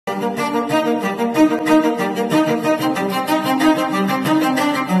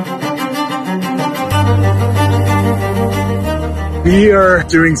We are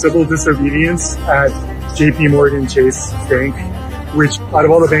doing civil disobedience at JP Morgan Chase Bank, which out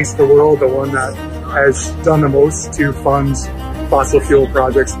of all the banks in the world, the one that has done the most to fund fossil fuel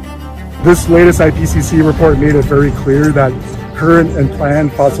projects. This latest IPCC report made it very clear that current and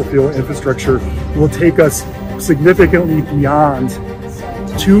planned fossil fuel infrastructure will take us significantly beyond,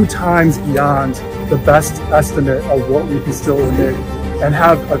 2 times beyond the best estimate of what we can still emit, and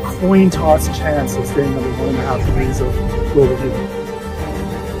have a coin toss chance of staying under 1.5 degrees of global heating.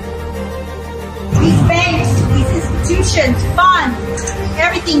 These banks, these institutions fund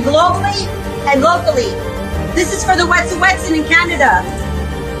everything globally and locally. This is for the Wet'suwet'en in Canada.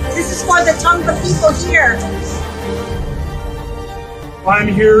 This is for the Tonga people here. I'm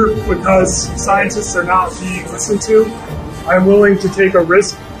here because scientists are not being listened to. I'm willing to take a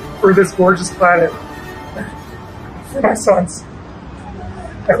risk for this gorgeous planet, for my sons.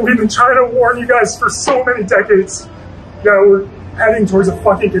 And we've been trying to warn you guys for so many decades that we're heading towards a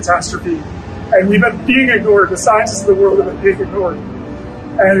fucking catastrophe. And we've been being ignored. The scientists of the world have been being ignored.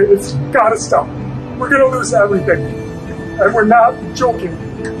 And it's gotta stop. We're gonna lose everything. And we're not joking.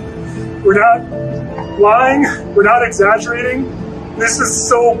 We're not lying. We're not exaggerating. This is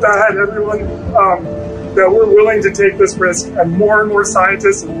so bad, everyone, that we're willing to take this risk. And more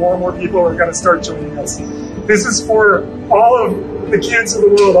scientists and more people are gonna start joining us. This is for all of the kids of the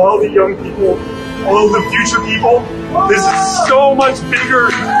world, all the young people, all of the future people. This is so much bigger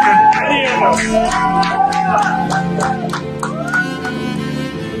than any of us.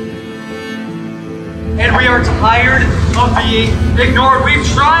 And we are tired of being ignored. We've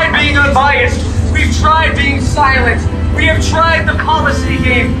tried being unbiased. We've tried being silent. We have tried the policy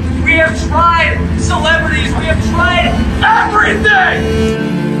game. We have tried celebrities. We have tried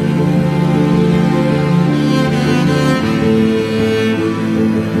everything.